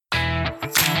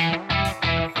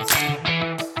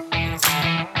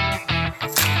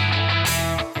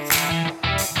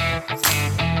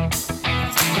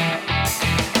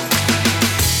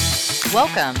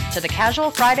Welcome to the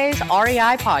Casual Fridays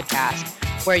REI podcast,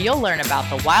 where you'll learn about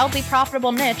the wildly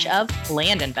profitable niche of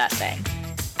land investing.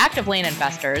 Active land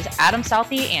investors Adam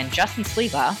Southey and Justin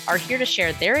Sleva are here to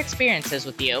share their experiences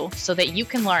with you so that you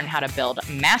can learn how to build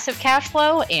massive cash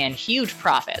flow and huge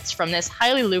profits from this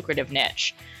highly lucrative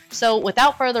niche. So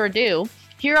without further ado,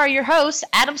 here are your hosts,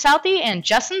 Adam Southey and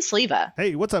Justin Sleva.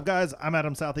 Hey, what's up, guys? I'm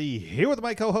Adam Southey here with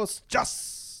my co-host,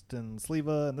 Justin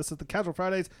Sleva, and this is the Casual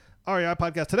Fridays REI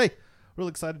podcast. Today, really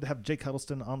excited to have Jake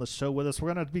Huddleston on the show with us.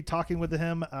 We're going to be talking with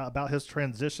him about his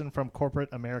transition from corporate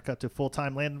America to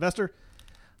full-time land investor.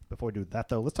 Before we do that,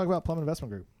 though, let's talk about Plum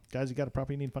Investment Group. Guys, you got a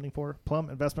property you need funding for? Plum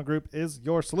Investment Group is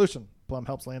your solution. Plum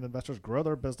helps land investors grow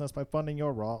their business by funding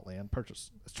your raw land purchase.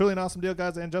 It's truly an awesome deal,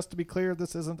 guys, and just to be clear,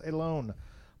 this isn't a loan.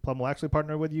 Plum will actually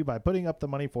partner with you by putting up the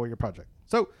money for your project.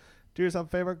 So, do yourself a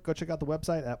favor, go check out the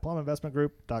website at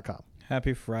pluminvestmentgroup.com.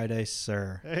 Happy Friday,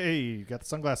 sir. Hey, you got the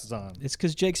sunglasses on. It's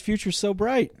because Jake's future's so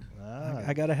bright.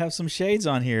 I got to have some shades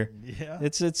on here. Yeah.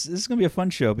 This is going to be a fun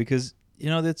show because,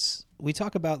 we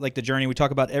talk about like the journey. We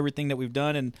talk about everything that we've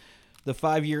done and the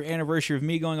 5-year anniversary of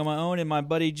me going on my own and my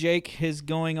buddy Jake is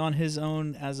going on his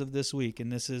own as of this week. And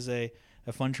this is a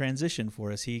fun transition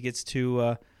for us. He gets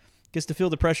to feel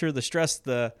the pressure, the stress,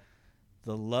 the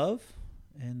love,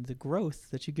 and the growth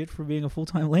that you get from being a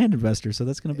full-time land investor. So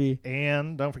that's going to be...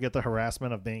 And don't forget the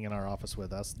harassment of being in our office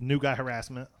with us. New guy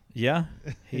harassment. Yeah.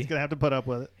 He's going to have to put up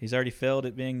with it. He's already failed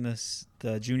at being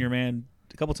the junior man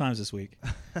a couple times this week.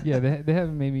 Yeah, they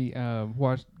haven't made me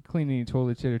clean any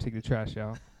toilet shit or take the trash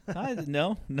out.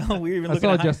 No, we're even I looking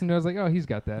saw at Justin and I was like, oh, he's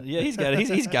got that. Yeah, he's got it.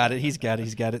 He's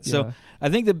got it. So Yeah. I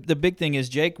think the big thing is,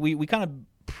 Jake, we kind of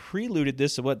preluded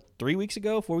this, 4 weeks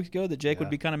ago, that Jake would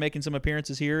be kind of making some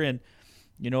appearances here. And,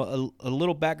 a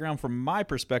little background from my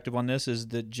perspective on this is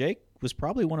that Jake was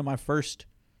probably one of my first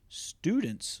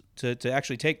students to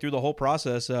actually take through the whole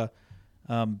process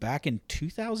back in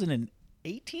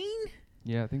 2018.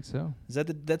 Yeah, I think so. Is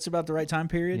that's about the right time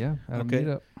period? Yeah. Okay.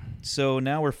 Meetup. So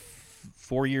now we're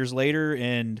 4 years later,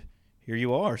 and here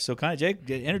you are. So kind of, Jake,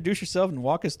 introduce yourself and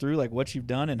walk us through like what you've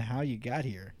done and how you got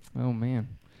here. Oh, man.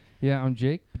 Yeah, I'm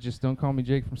Jake, but just don't call me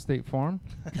Jake from State Farm.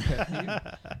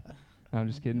 No, I'm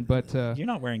just kidding. But You're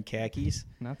not wearing khakis.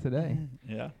 not today.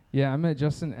 Yeah. Yeah, I met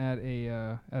Justin at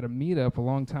a meetup a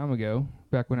long time ago,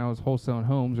 back when I was wholesaling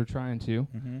homes or trying to.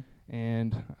 Mm-hmm.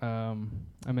 And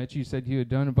I met you. Said you had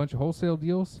done a bunch of wholesale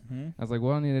deals. Mm-hmm. I was like,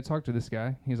 well, I need to talk to this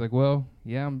guy. He's like, well,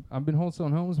 yeah, I've been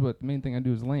wholesaling homes, but the main thing I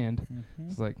do is land. Mm-hmm.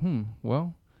 It's like,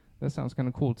 well, that sounds kind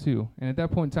of cool too. And at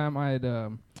that point in time, I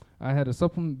had a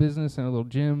supplement business and a little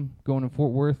gym going in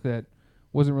Fort Worth that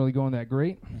wasn't really going that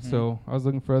great. Mm-hmm. So I was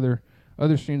looking for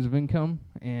other streams of income.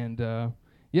 And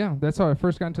yeah, that's how I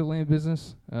first got into the land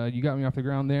business. You got me off the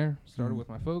ground there. Started with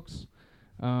my folks.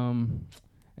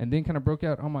 And then kind of broke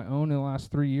out on my own in the last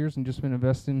 3 years and just been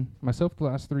investing myself the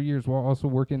last 3 years while also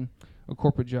working a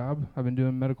corporate job. I've been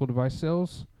doing medical device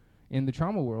sales in the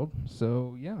trauma world.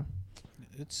 So, yeah.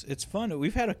 It's fun.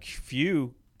 We've had a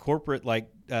few corporate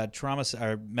trauma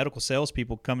or medical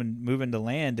salespeople come and move into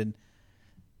land, and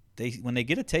when they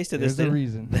get a taste of There's this, a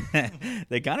reason.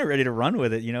 they kind of ready to run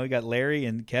with it. We got Larry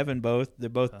and Kevin both. They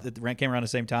both came around the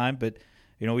same time, but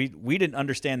we didn't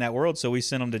understand that world, so we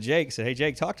sent them to Jake. Said, "Hey,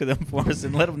 Jake, talk to them for us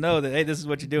and let them know that hey, this is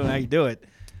what you're doing, how you do it."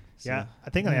 So, Yeah, I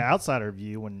think on the outsider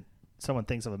view, when someone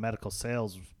thinks of a medical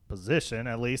sales position,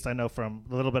 at least I know from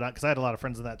a little bit, because I had a lot of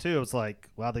friends in that too. It's like,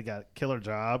 wow, they got a killer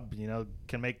job,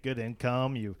 can make good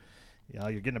income. You're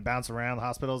getting to bounce around the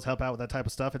hospitals, help out with that type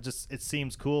of stuff. It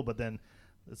seems cool, but then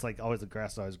it's like always the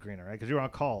grass is always greener, right? Because you're on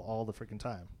call all the freaking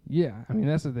time. Yeah, I mean,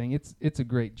 that's the thing. It's a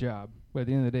great job, but at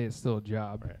the end of the day, it's still a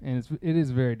job. Right. And it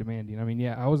is very demanding. I mean,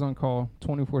 yeah, I was on call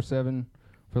 24/7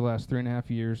 for the last 3.5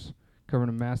 years, covering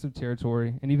a massive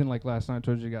territory. And even like last night, I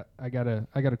told you I got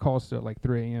a call still at like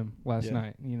 3 a.m. last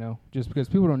night, just because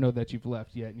people don't know that you've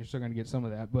left yet, and you're still going to get some of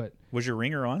that. But was your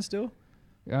ringer on still?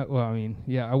 well, I mean,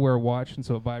 yeah, I wear a watch, and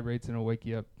so it vibrates and it'll wake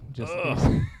you up. Just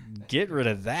Get rid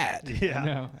of that. Yeah.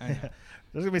 No,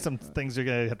 There's going to be some things you're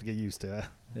going to have to get used to.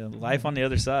 Life on the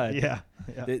other side. Yeah.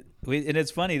 And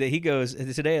it's funny that he goes,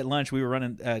 today at lunch, we were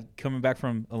coming back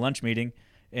from a lunch meeting,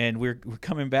 and we're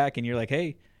coming back, and you're like,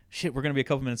 hey, shit, we're going to be a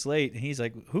couple minutes late. And he's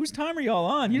like, whose time are y'all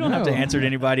on? You don't have to answer to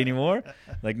anybody anymore.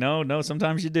 Like, no,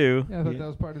 sometimes you do. yeah, I thought that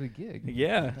was part of the gig.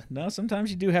 Yeah. No, sometimes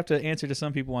you do have to answer to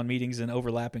some people on meetings and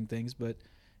overlapping things, but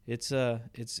it's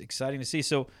exciting to see.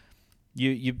 So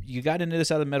you got into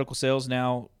this out of medical sales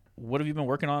now. What have you been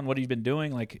working on? What have you been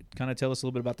doing? Like, kind of tell us a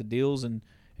little bit about the deals and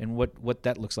what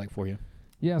that looks like for you.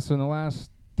 Yeah, so in the last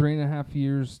 3.5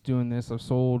 years doing this, I've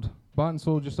bought and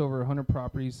sold just over 100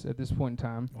 properties at this point in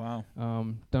time. Wow.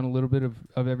 Done a little bit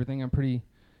of everything. I'm pretty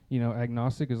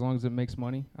agnostic. As long as it makes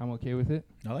money, I'm okay with it.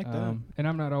 I like that. And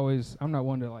I'm not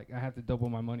one to I have to double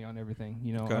my money on everything.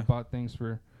 Okay. I bought things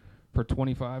for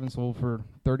 25 and sold for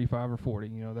 35 or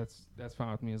 40. That's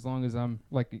fine with me. As long as I'm,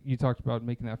 like you talked about,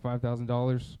 making that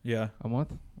 $5,000 a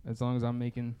month. As long as I'm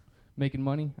making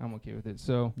money, I'm okay with it.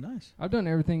 So Nice. I've done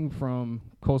everything from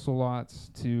coastal lots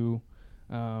to,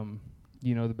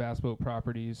 the bass boat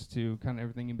properties to kind of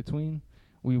everything in between.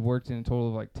 We've worked in a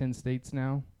total of 10 states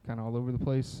now, kind of all over the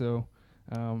place. So,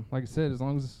 like I said, as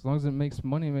long as it makes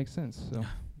money, it makes sense. So.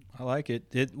 I like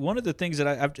it. One of the things that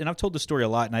I've told the story a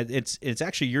lot, and it's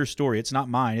actually your story. It's not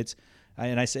mine.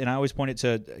 I always point it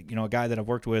to a guy that I've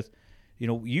worked with.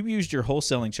 You used your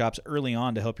wholesaling chops early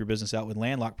on to help your business out with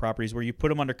landlocked properties, where you put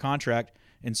them under contract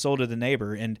and sold to the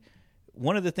neighbor. And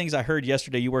one of the things I heard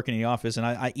yesterday, you working in the office, and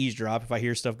I eavesdrop if I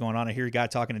hear stuff going on. I hear a guy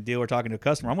talking to a deal or talking to a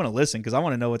customer. I'm going to listen because I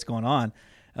want to know what's going on.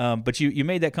 But you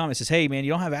made that comment. It says, "Hey man, you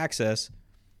don't have access,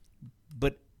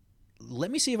 but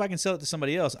let me see if I can sell it to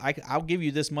somebody else. I'll give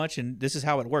you this much, and this is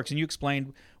how it works." And you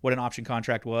explained what an option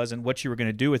contract was and what you were going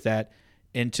to do with that.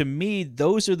 And to me,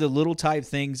 those are the little type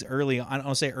things early on. I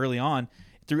don't say early on,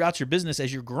 throughout your business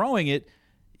as you're growing it.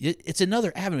 It's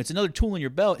another avenue. It's another tool in your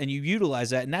belt, and you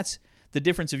utilize that. And that's the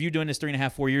difference of you doing this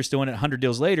 3.5, 4 years, doing it 100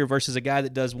 deals later versus a guy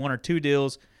that does 1 or 2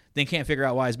 deals, then can't figure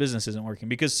out why his business isn't working.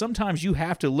 Because sometimes you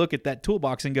have to look at that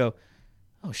toolbox and go,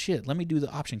 "Oh shit, let me do the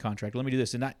option contract. Let me do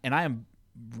this." And I am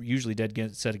usually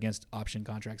dead set against option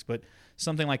contracts, but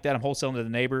something like that, I'm wholesaling to the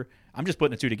neighbor. I'm just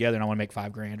putting the two together, and I want to make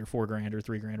 $5,000 or $4,000 or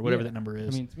 $3,000 or whatever that number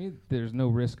is. I mean, to me, there's no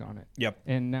risk on it. Yep.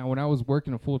 And now, when I was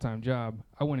working a full-time job,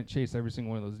 I wouldn't chase every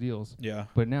single one of those deals. Yeah.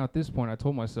 But now at this point, I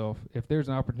told myself, if there's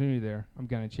an opportunity there, I'm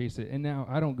gonna chase it. And now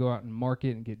I don't go out and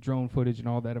market and get drone footage and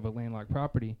all that of a landlocked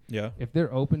property. Yeah. If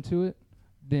they're open to it,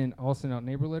 then I'll send out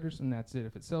neighbor letters, and that's it.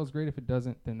 If it sells, great. If it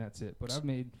doesn't, then that's it. But I've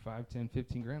made 5, 10,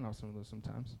 15 grand off some of those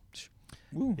sometimes.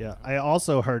 Woo. Yeah, I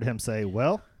also heard him say,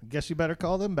 "Well, I guess you better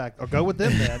call them back or go with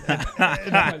them then."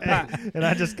 And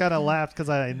I just kind of laughed because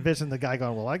I envisioned the guy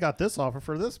going, "Well, I got this offer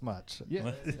for this much." Yeah,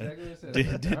 that's exactly what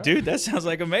I said. Dude, that sounds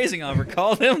like amazing offer.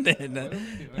 Call them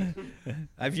then.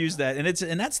 I've used that,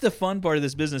 and that's the fun part of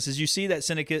this business is you see that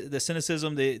the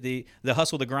cynicism, the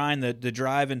hustle, the grind, the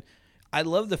drive, and I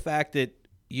love the fact that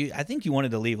I think you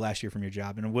wanted to leave last year from your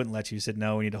job and it wouldn't let you. You said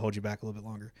no, we need to hold you back a little bit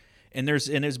longer. And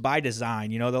it's by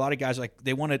design. A lot of guys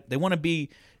they want to be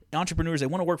entrepreneurs. They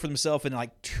want to work for themselves in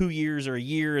 2 years or a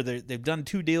year. They've done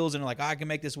 2 deals and they're like, I can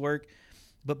make this work.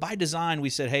 But by design, we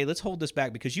said, hey, let's hold this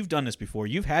back because you've done this before.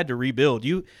 You've had to rebuild.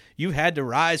 You've had to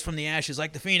rise from the ashes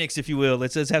like the phoenix, if you will.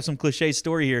 Let's have some cliche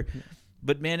story here.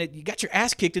 But man, you got your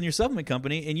ass kicked in your supplement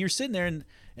company, and you're sitting there, and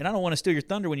I don't want to steal your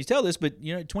thunder when you tell this, but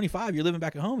at 25, you're living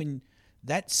back at home, and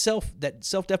that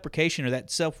self-deprecation or that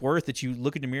self-worth that you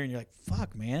look in the mirror and you're like,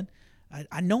 fuck, man,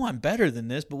 I know I'm better than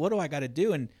this, but what do I got to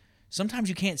do? And sometimes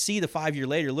you can't see the 5 year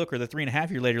later look or the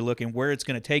 3.5 year later look and where it's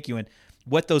going to take you and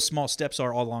what those small steps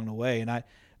are all along the way. And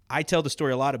I tell the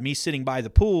story a lot of me sitting by the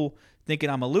pool thinking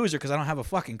I'm a loser because I don't have a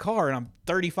fucking car and I'm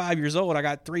 35 years old. I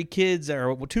got 3 kids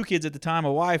or 2 kids at the time.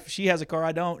 A wife, she has a car,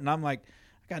 I don't. And I'm like,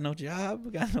 I got no job, I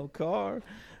got no car.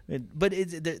 But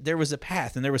there was a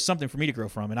path and there was something for me to grow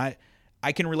from. And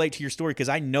I can relate to your story because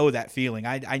I know that feeling.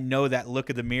 I know that look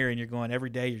in the mirror and you're going every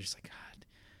day. You're just like, God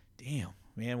damn,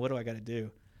 man, what do I got to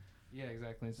do? Yeah,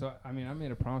 exactly. So, I mean, I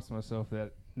made a promise to myself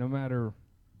that no matter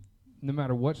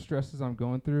what stresses I'm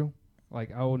going through,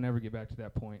 I will never get back to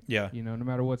that point. Yeah. No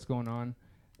matter what's going on.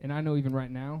 And I know even right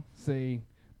now, say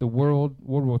the World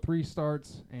War III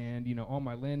starts and, all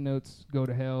my land notes go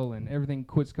to hell and everything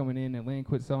quits coming in and land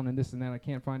quits selling and this and that. I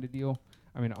can't find a deal.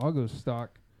 I mean, I'll go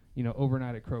stock,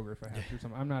 overnight at Kroger if I have to or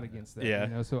something. I'm not against that.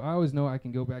 Yeah. So I always know I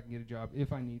can go back and get a job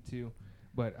if I need to.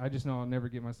 But I just know I'll never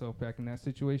get myself back in that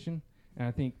situation. And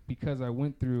I think because I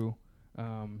went through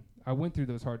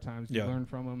those hard times, you learn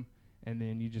from them, and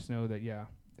then you just know that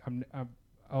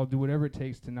I'll do whatever it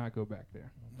takes to not go back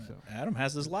there. So Adam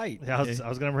has his light. Yeah, I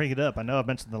was going to bring it up. I know I've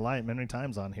mentioned the light many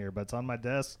times on here, but it's on my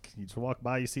desk. You just walk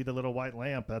by, you see the little white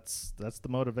lamp. That's the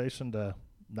motivation to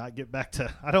not get back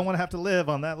to. I don't want to have to live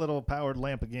on that little powered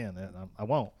lamp again. I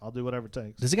won't. I'll do whatever it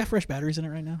takes. Does it got fresh batteries in it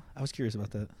right now? I was curious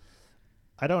about that.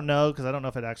 I don't know because I don't know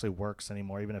if it actually works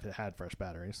anymore, even if it had fresh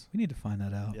batteries. We need to find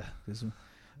that out. Yeah. 'Cause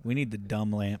we need the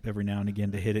dumb lamp every now and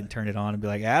again to hit it and turn it on and be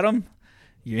like, Adam,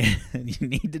 you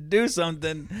need to do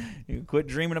something. You quit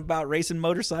dreaming about racing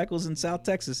motorcycles in South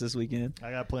Texas this weekend. I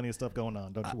got plenty of stuff going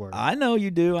on. Don't you worry. I know you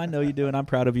do. And I'm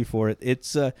proud of you for it.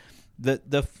 It's the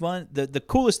fun. The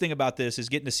coolest thing about this is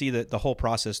getting to see the whole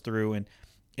process through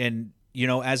and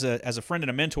as a friend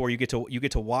and a mentor, you get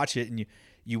to watch it and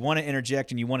you want to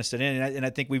interject and you want to sit in. And I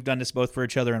think we've done this both for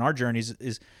each other in our journeys.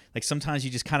 Is like sometimes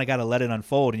you just kind of got to let it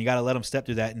unfold, and you got to let them step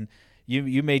through that. And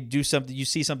you may do something, you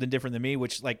see something different than me,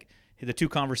 which like the 2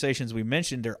 conversations we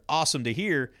mentioned, they're awesome to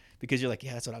hear because you're like,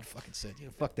 yeah, that's what I'd fucking said.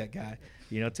 Fuck that guy.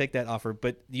 Take that offer.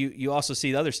 But you also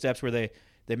see the other steps where they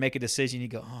make a decision. You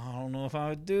go, oh, I don't know if I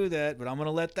would do that, but I'm going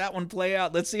to let that one play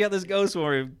out. Let's see how this goes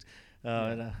for him.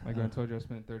 Like I told you, I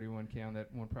spent $31K on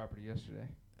that one property yesterday.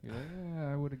 You're like,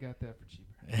 yeah, I would have got that for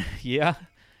cheaper.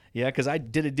 Yeah, because I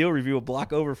did a deal review a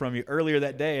block over from you earlier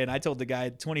that day, and I told the guy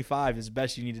 25 is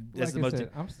best you needed. That's like the I most.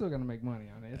 said, I'm still gonna make money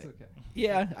on it. It's okay.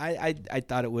 Yeah, I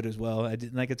thought it would as well. I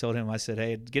did, like I told him, I said,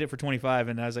 hey, get it for 25,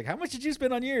 and I was like, how much did you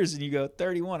spend on yours? And you go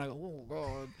 31. I go, oh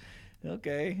god,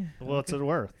 okay. What's it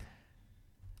worth?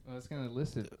 Well, it's gonna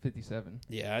list at 57.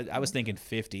 Yeah, I was thinking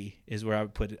 50 is where I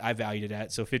would put it. I valued it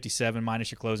at, so 57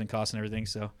 minus your closing costs and everything.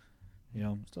 So,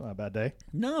 Still not a bad day.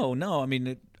 No. I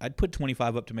mean, I'd put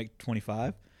 25 up to make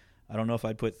 25. I don't know if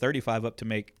I'd put 35 up to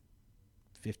make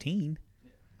 15.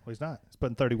 Well, he's not. He's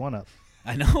putting 31 up.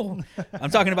 I know.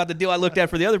 I'm talking about the deal I looked at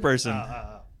for the other person.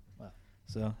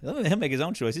 So let him make his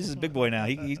own choice. He's a big boy now.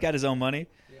 He's got his own money.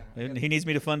 Yeah. He needs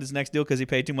me to fund his next deal because he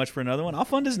paid too much for another one. I'll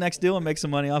fund his next deal and make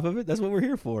some money off of it. That's what we're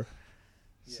here for.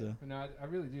 Yeah. So. No, I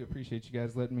really do appreciate you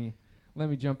guys letting me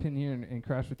jump in here and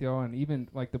crash with y'all. And even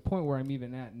like the point where I'm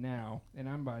even at now, and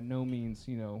I'm by no means,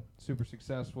 super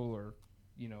successful or,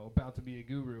 about to be a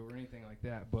guru or anything like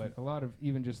that. But a lot of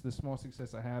even just the small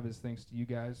success I have is thanks to you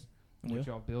guys and what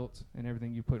y'all built and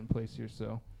everything you put in place here.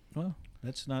 So, well,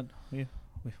 that's not,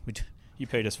 you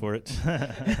paid us for it.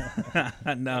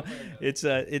 No, it's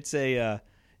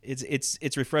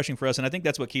refreshing for us, and I think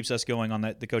that's what keeps us going on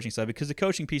the coaching side, because the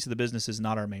coaching piece of the business is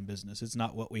not our main business. It's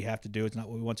not what we have to do. It's not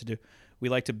what we want to do. We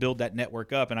like to build that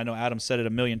network up, and I know Adam said it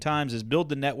a million times, is build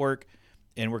the network,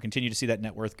 and we're continuing to see that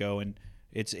net worth go, and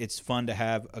it's fun to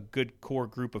have a good core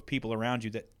group of people around you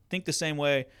that think the same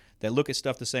way, that look at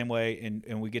stuff the same way,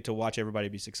 and we get to watch everybody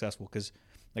be successful. Because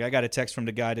like I got a text from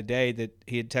the guy today that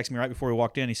he had texted me right before we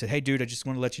walked in. He said, hey, dude, I just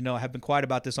want to let you know I have been quiet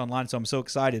about this online, so I'm so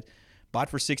excited. Bought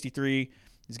for 63.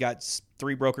 He's got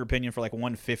 3 broker opinion for like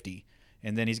 150.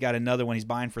 And then he's got another one he's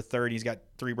buying for 30. He's got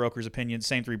 3 brokers opinion,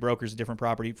 same 3 brokers, a different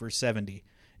property for 70.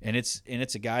 And it's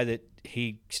a guy that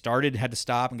he started, had to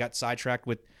stop, and got sidetracked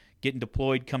with getting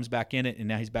deployed, comes back in it, and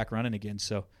now he's back running again.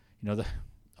 So,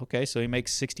 okay, so he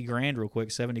makes 60 grand real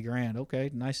quick, 70 grand. Okay,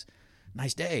 nice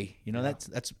day.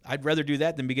 That's I'd rather do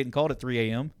that than be getting called at 3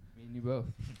 a.m. Me and you both.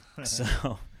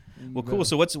 So, well, cool.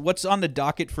 So what's on the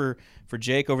docket for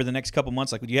Jake over the next couple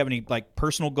months? Like, do you have any like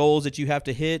personal goals that you have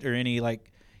to hit, or any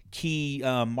like key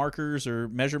markers or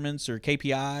measurements or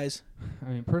KPIs? I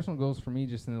mean, personal goals for me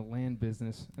just in the land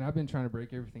business, and I've been trying to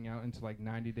break everything out into like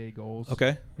 90-day goals.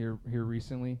 Okay. Here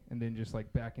recently, and then just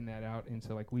like backing that out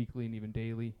into like weekly and even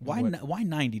daily. Why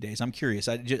 90 days? I'm curious.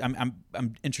 I'm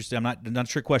interested. I'm not a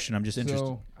trick question. I'm just interested.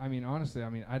 So I mean, honestly,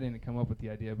 I didn't come up with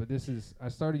the idea, but I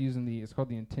started using it's called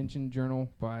the Intention Journal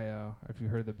by if you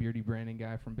heard of the Beardy Branding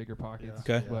guy from Bigger Pockets.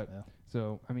 Yeah. Okay.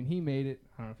 So I mean, he made it.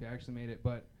 I don't know if he actually made it,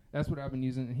 but that's what I've been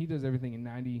using, and he does everything in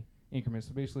 90 increments,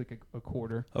 so basically like a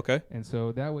quarter. Okay. And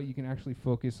so that way you can actually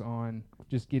focus on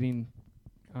just getting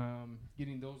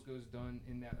those goals done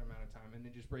in that amount of time, and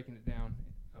then just breaking it down.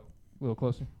 Oh, a little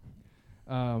closer.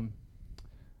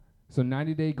 So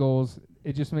 90-day goals,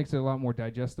 it just makes it a lot more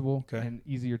digestible and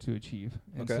easier to achieve.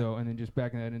 And and then just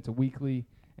backing that into weekly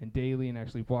and daily, and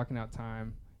actually blocking out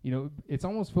time. It's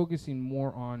almost focusing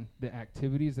more on the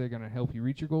activities that are going to help you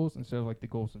reach your goals instead of like the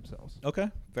goals themselves. Okay,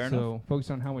 fair enough. So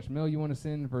focus on how much mail you want to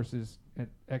send versus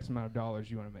X amount of dollars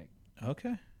you want to make.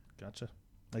 Okay. Gotcha.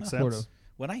 Makes sense.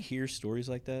 When I hear stories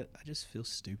like that, I just feel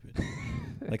stupid.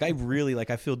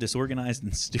 I feel disorganized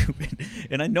and stupid.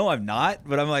 And I know I'm not,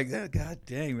 but I'm like, oh, God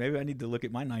dang, maybe I need to look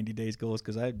at my 90 days goals,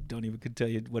 because I don't even could tell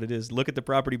you what it is. Look at the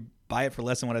property, buy it for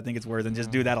less than what I think it's worth, and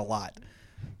just do that a lot.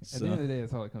 At the end of the day,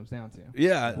 that's all it comes down to.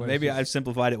 Yeah, maybe I've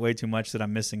simplified it way too much that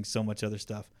I'm missing so much other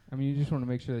stuff. I mean, you just want to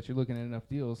make sure that you're looking at enough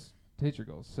deals to hit your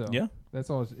goals. So that's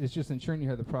all. It's just ensuring you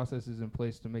have the processes in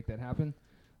place to make that happen.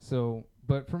 So,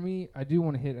 but for me, I do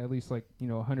want to hit at least like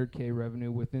 100K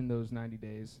revenue within those 90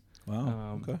 days.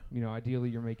 Wow. Okay. Ideally,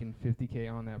 you're making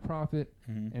 50K on that profit,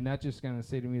 and that's just gonna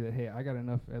say to me that, hey, I got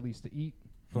enough at least to eat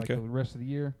for like the rest of the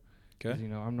year. Because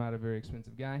I'm not a very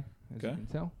expensive guy, as you can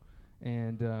tell,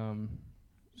 and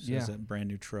Says that brand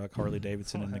new truck, Harley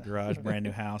Davidson in the garage, brand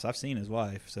new house. I've seen his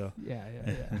wife, so yeah.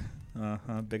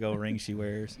 Big old ring she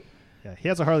wears. Yeah, he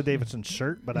has a Harley Davidson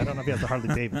shirt, but I don't know if he has a Harley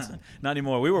Davidson. Not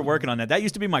anymore. We were working on that. That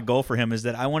used to be my goal for him, is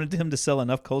that I wanted him to sell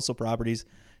enough coastal properties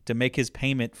to make his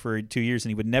payment for 2 years, and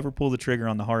he would never pull the trigger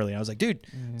on the Harley. I was like, dude,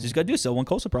 just got to do is sell one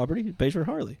Coastal property, it pays for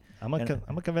Harley. I'm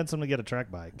gonna convince him to get a track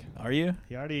bike. Are you?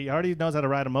 He already knows how to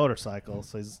ride a motorcycle,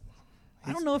 so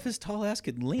I don't know if his tall ass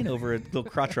could lean over a little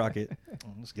crotch rocket.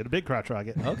 Just get a big crotch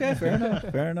rocket. Okay, fair enough.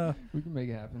 Fair enough. We can make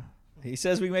it happen. He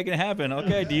says we can make it happen.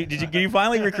 Okay, did you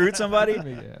finally recruit somebody?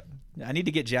 Make it happen. I need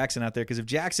to get Jackson out there because if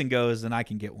Jackson goes, then I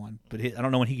can get one. But I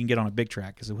don't know when he can get on a big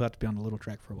track because he'll have to be on a little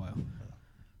track for a while.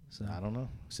 So I don't know.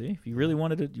 See, if you really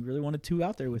wanted two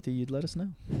out there with you, you'd let us know.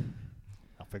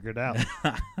 I'll figure it out.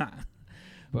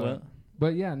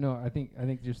 But yeah, no, I think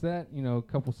just that, a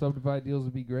couple subdivide deals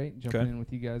would be great. Jumping in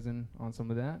with you guys on some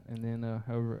of that, and then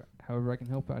however I can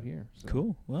help out here. So.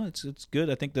 Cool. Well, it's good.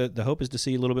 I think the hope is to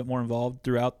see a little bit more involved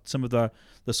throughout some of the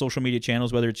social media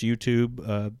channels, whether it's YouTube,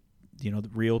 the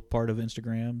real part of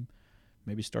Instagram,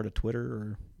 maybe start a Twitter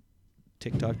or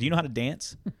TikTok. Do you know how to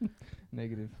dance?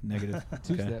 Negative.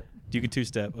 Two-step. You can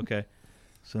two-step. Okay.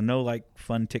 So no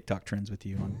fun TikTok trends with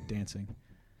you on dancing.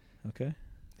 Okay.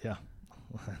 Yeah.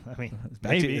 I mean,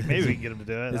 maybe we can get him to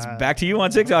do it. It's back to you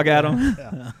on TikTok, Adam.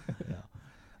 Yeah.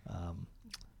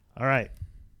 All right.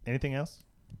 Anything else?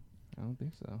 I don't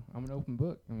think so. I'm an open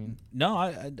book. I mean, no,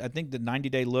 I think the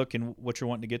 90-day look and what you're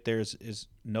wanting to get there is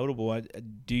notable.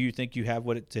 Do you think you have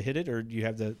to hit it, or do you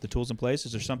have the tools in place?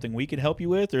 Is there something we could help you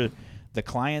with, or the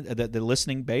client, the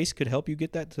listening base could help you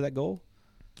get to that goal?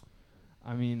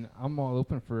 I mean, I'm all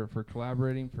open for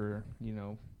collaborating, for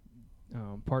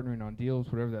partnering on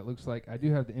deals, whatever that looks like. I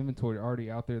do have the inventory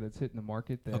already out there that's hitting the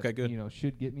market that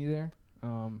should get me there.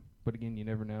 But again, you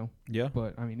never know. Yeah.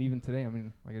 But I mean, even today,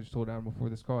 like I just told Adam before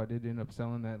this call, I did end up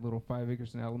selling that little 5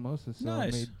 acres in Alamosa. So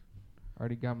nice. I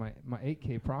already got my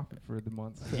 $8K profit for the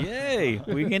month. So. Yay!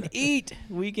 We can eat.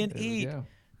 We can eat. Yeah.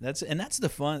 That's the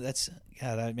fun. That's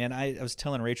God, man. I was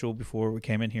telling Rachel before we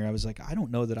came in here. I was like, I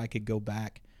don't know that I could go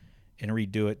back and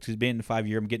redo it, because being in 5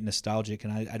 year, I'm getting nostalgic,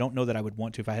 and I don't know that I would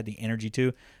want to if I had the energy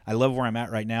to. I love where I'm at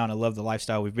right now, and I love the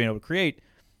lifestyle we've been able to create.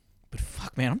 But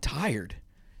fuck, man, I'm tired.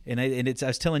 And I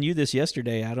was telling you this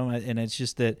yesterday, Adam, and it's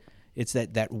just that it's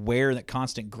that wear, that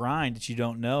constant grind that you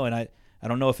don't know. And I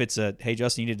don't know if it's hey,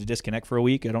 Justin, you need to disconnect for a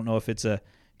week. I don't know if it's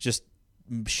just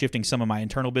shifting some of my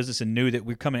internal business, and knew that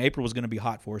April was going to be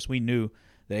hot for us. We knew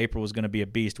that April was going to be a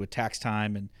beast with tax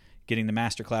time and getting the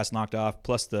masterclass knocked off,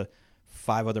 plus the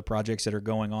 5 other projects that are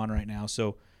going on right now.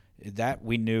 So that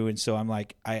we knew. And so I'm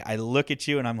like, I look at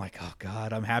you and I'm like, oh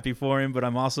God, I'm happy for him, but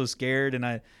I'm also scared.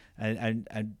 And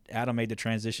Adam made the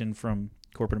transition from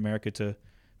corporate America to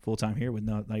full-time here with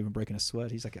not even breaking a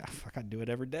sweat. He's like, fuck, I do it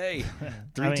every day.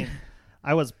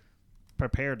 I was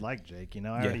prepared like Jake, I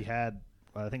already had,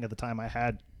 I think at the time I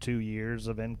had 2 years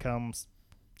of income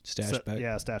stashed back.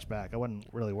 Yeah. Stashed back. I wasn't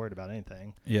really worried about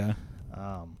anything. Yeah.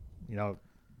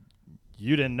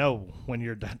 You didn't know when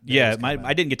you're done. Yeah,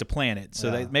 I didn't get to plan it,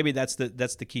 so maybe that's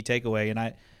the key takeaway. And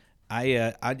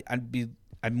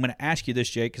I'm going to ask you this,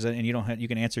 Jake, because you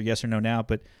can answer yes or no now,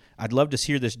 but I'd love to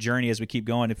hear this journey as we keep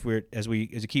going, as we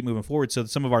keep moving forward. So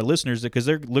some of our listeners, because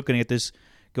they're looking at this,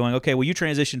 going, okay, well, you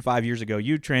transitioned 5 years ago,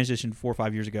 you transitioned 4 or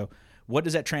 5 years ago. What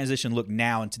does that transition look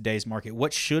now in today's market?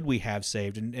 What should we have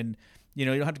saved? And you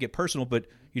don't have to get personal, but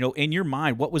in your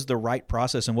mind, what was the right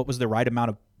process and what was the right amount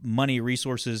of money,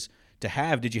 resources to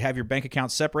have? Did you have your bank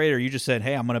account separated, or you just said,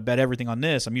 hey, I'm going to bet everything on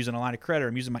this, I'm using a line of credit,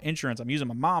 I'm using my insurance, I'm using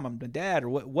my mom, I'm my dad, or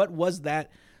what was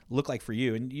that look like for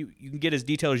you? And you can get as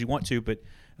detailed as you want to, but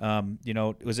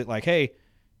was it like, hey,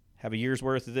 have a year's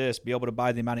worth of this, be able to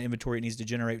buy the amount of inventory it needs to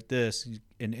generate this,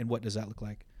 and what does that look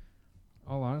like?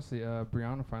 All honestly,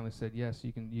 Brianna finally said yes.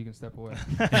 You can step away.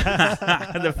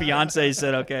 The fiance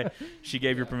said okay. She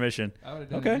gave your permission. I would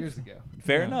have done it years ago.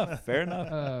 Fair enough.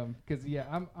 Because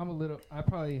I'm a little. I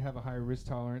probably have a higher risk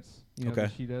tolerance,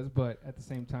 than she does. But at the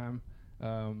same time,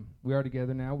 we are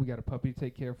together now. We got a puppy to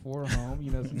take care for, a home,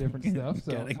 some different stuff.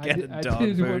 So I did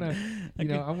want to,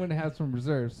 I'm going to have some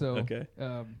reserves. So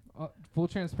full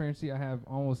transparency, I have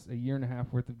almost a year and a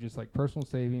half worth of just like personal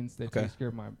savings that takes care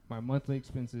of my monthly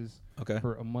expenses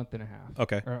for a month and a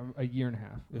half. Or a year and a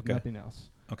half, if nothing else.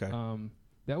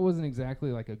 That wasn't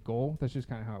exactly like a goal. That's just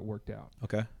kind of how it worked out.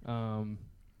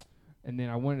 And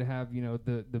then I wanted to have,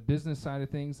 the business side of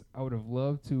things. I would have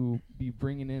loved to be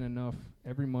bringing in enough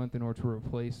every month in order to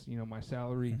replace, my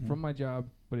salary from my job.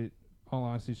 But all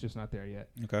honesty, it's just not there yet.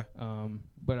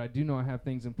 But I do know I have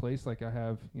things in place. Like I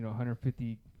have,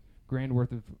 $150,000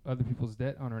 worth of other people's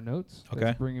debt on our notes.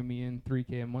 That's bringing me in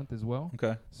 $3K a month as well.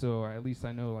 So at least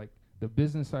I know like the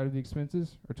business side of the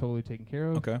expenses are totally taken care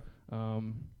of.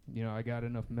 I got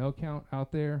enough mail count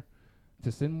out there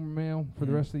to send more mail for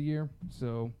the rest of the year.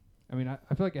 So I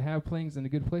feel like I have things in a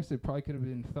good place that probably could have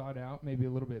been thought out maybe a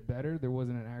little bit better. There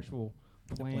wasn't an actual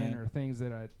plan or things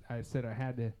that I said I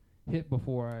had to hit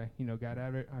before I, got out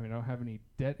of it. I mean, I don't have any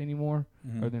debt anymore,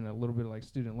 other than a little bit of like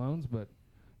student loans, but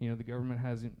the government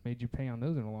hasn't made you pay on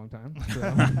those in a long time. So.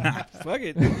 Fuck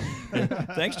it.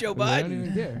 Thanks, Joe Biden. I don't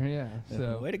even care. Yeah.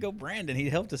 So way to go, Brandon. He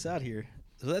helped us out here.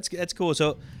 So that's cool.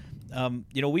 So,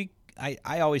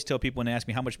 I always tell people when they ask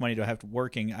me how much money do I have to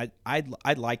working,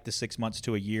 I'd like the 6 months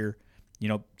to a year,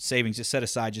 savings just set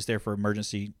aside just there for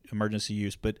emergency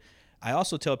use. But I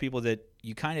also tell people that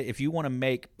you if you want to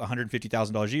make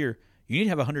 $150,000 a year, you need to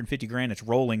have $150,000 that's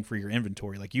rolling for your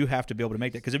inventory. Like you have to be able to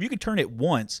make that, because if you can turn it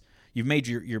once, you've made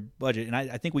your budget. And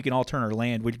I think we can all turn our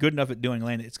land. We're good enough at doing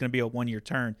land. It's going to be a 1 year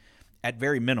turn at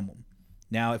very minimum.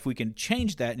 Now, if we can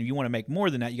change that and you want to make more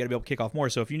than that, you got to be able to kick off more.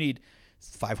 So if you need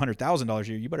 $500,000 a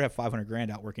year, you better have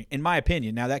 $500,000 out working, in my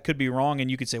opinion. Now, that could be wrong,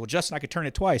 and you could say, well, Justin, I could turn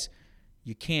it twice.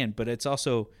 You can, but it's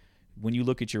also when you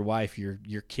look at your wife,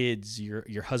 your kids,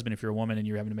 your husband, if you're a woman and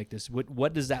you're having to make this,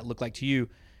 what does that look like to you?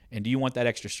 And do you want that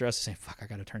extra stress to say, fuck, I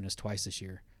got to turn this twice this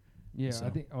year? Yeah, so.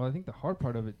 I think the hard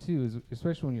part of it, too, is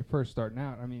especially when you're first starting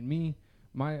out. I mean,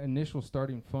 my initial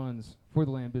starting funds for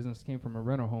the land business came from a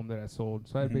rental home that I sold.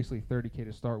 So I had basically $30K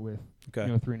to start with,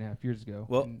 3.5 years ago.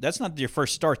 Well, that's not your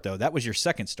first start, though. That was your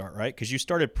second start, right? Because you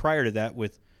started prior to that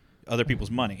with other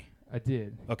people's money. I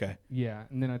did. Okay. Yeah,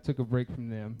 and then I took a break from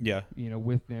them. Yeah.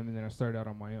 With them, and then I started out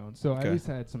on my own. So I at least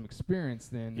had some experience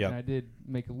then, and I did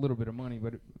make a little bit of money,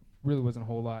 but it really wasn't a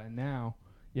whole lot. And now,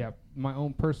 my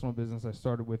own personal business, I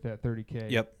started with that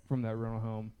 $30K from that rental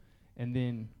home, and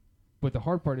then. But the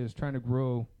hard part is trying to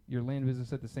grow your land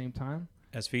business at the same time.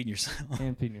 As feeding yourself.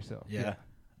 And feeding yourself. Yeah.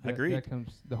 Agreed. That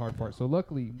comes the hard part. So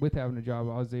luckily, with having a job,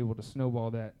 I was able to snowball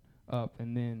that up.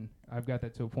 And then I've got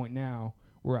that to a point now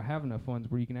where I have enough funds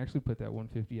where you can actually put that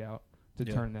 $150 out to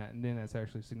turn that. And then that's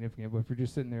actually significant. But if you're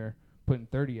just sitting there putting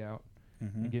 30 out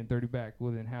and getting 30 back,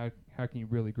 well, then how can you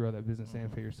really grow that business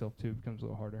and pay yourself too? It becomes a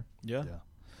little harder. Yeah.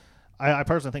 I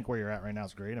personally think where you're at right now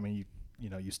is great. I mean,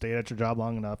 you stayed at your job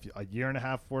long enough. A year and a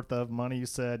half worth of money, you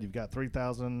said. You've got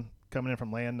 $3,000 coming in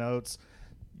from land notes.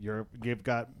 You've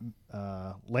got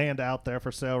land out there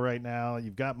for sale right now.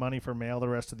 You've got money for mail the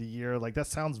rest of the year. Like, that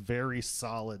sounds very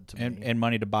solid to me. And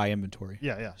money to buy inventory.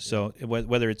 Yeah. So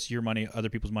whether it's your money, other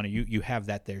people's money, you have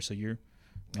that there. So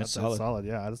that's solid. That's solid.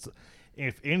 Yeah.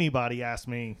 If anybody asked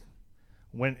me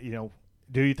when,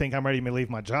 do you think I'm ready to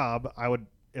leave my job? I would,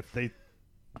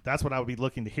 that's what I would be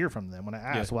looking to hear from them when I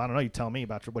ask. Yeah. Well, I don't know. You tell me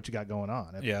about what you got going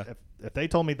on. If they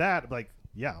told me that, like,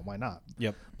 yeah, why not?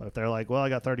 Yep. But if they're like, well, I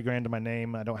got $30,000 to my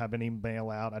name. I don't have any mail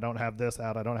out. I don't have this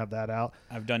out. I don't have that out.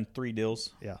 I've done 3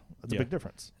 deals. Yeah, it's a big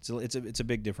difference. It's a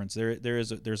big difference.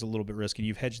 There's a little bit of risk, and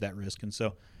you've hedged that risk. And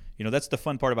so, that's the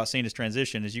fun part about seeing this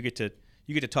transition is you get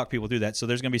to talk people through that. So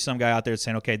there's going to be some guy out there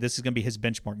saying, okay, this is going to be his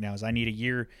benchmark now. Is I need a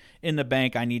year in the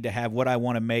bank. I need to have what I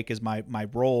want to make as my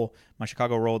role, my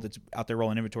Chicago role that's out there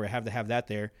rolling inventory. I have to have that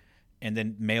there, and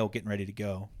then mail getting ready to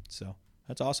go. So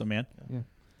that's awesome, man. Yeah.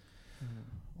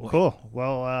 Well, cool.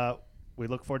 Well, we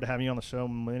look forward to having you on the show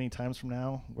many times from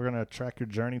now. We're going to track your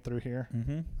journey through here.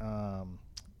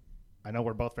 I know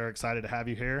we're both very excited to have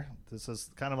you here. This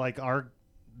is kind of like our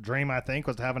dream, I think,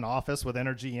 was to have an office with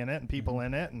energy in it and people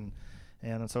in it, and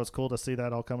so it's cool to see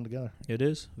that all coming together. It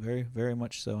is very, very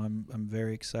much so. I'm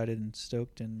very excited and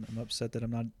stoked, and I'm upset that I'm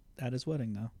not at his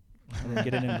wedding now. I didn't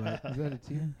get an invite. Is that a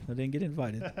tear? I didn't get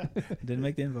invited. I didn't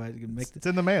make the invite. It's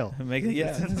in the mail.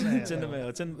 It's in the mail.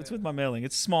 It's with my mailing.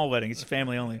 It's a small wedding. It's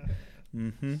family only.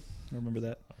 I remember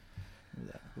that.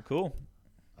 Well, cool.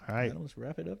 All right. Let's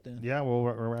wrap it up then. Yeah, well,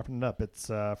 we're wrapping it up. It's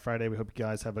Friday. We hope you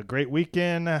guys have a great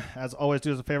weekend. As always,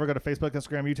 do us a favor. Go to Facebook,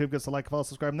 Instagram, YouTube. Give us a like, follow,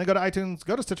 subscribe. And then go to iTunes,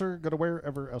 go to Stitcher, go to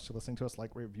wherever else you're listening to us.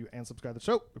 Like, review, and subscribe to the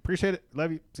show. We appreciate it.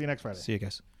 Love you. See you next Friday. See you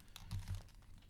guys.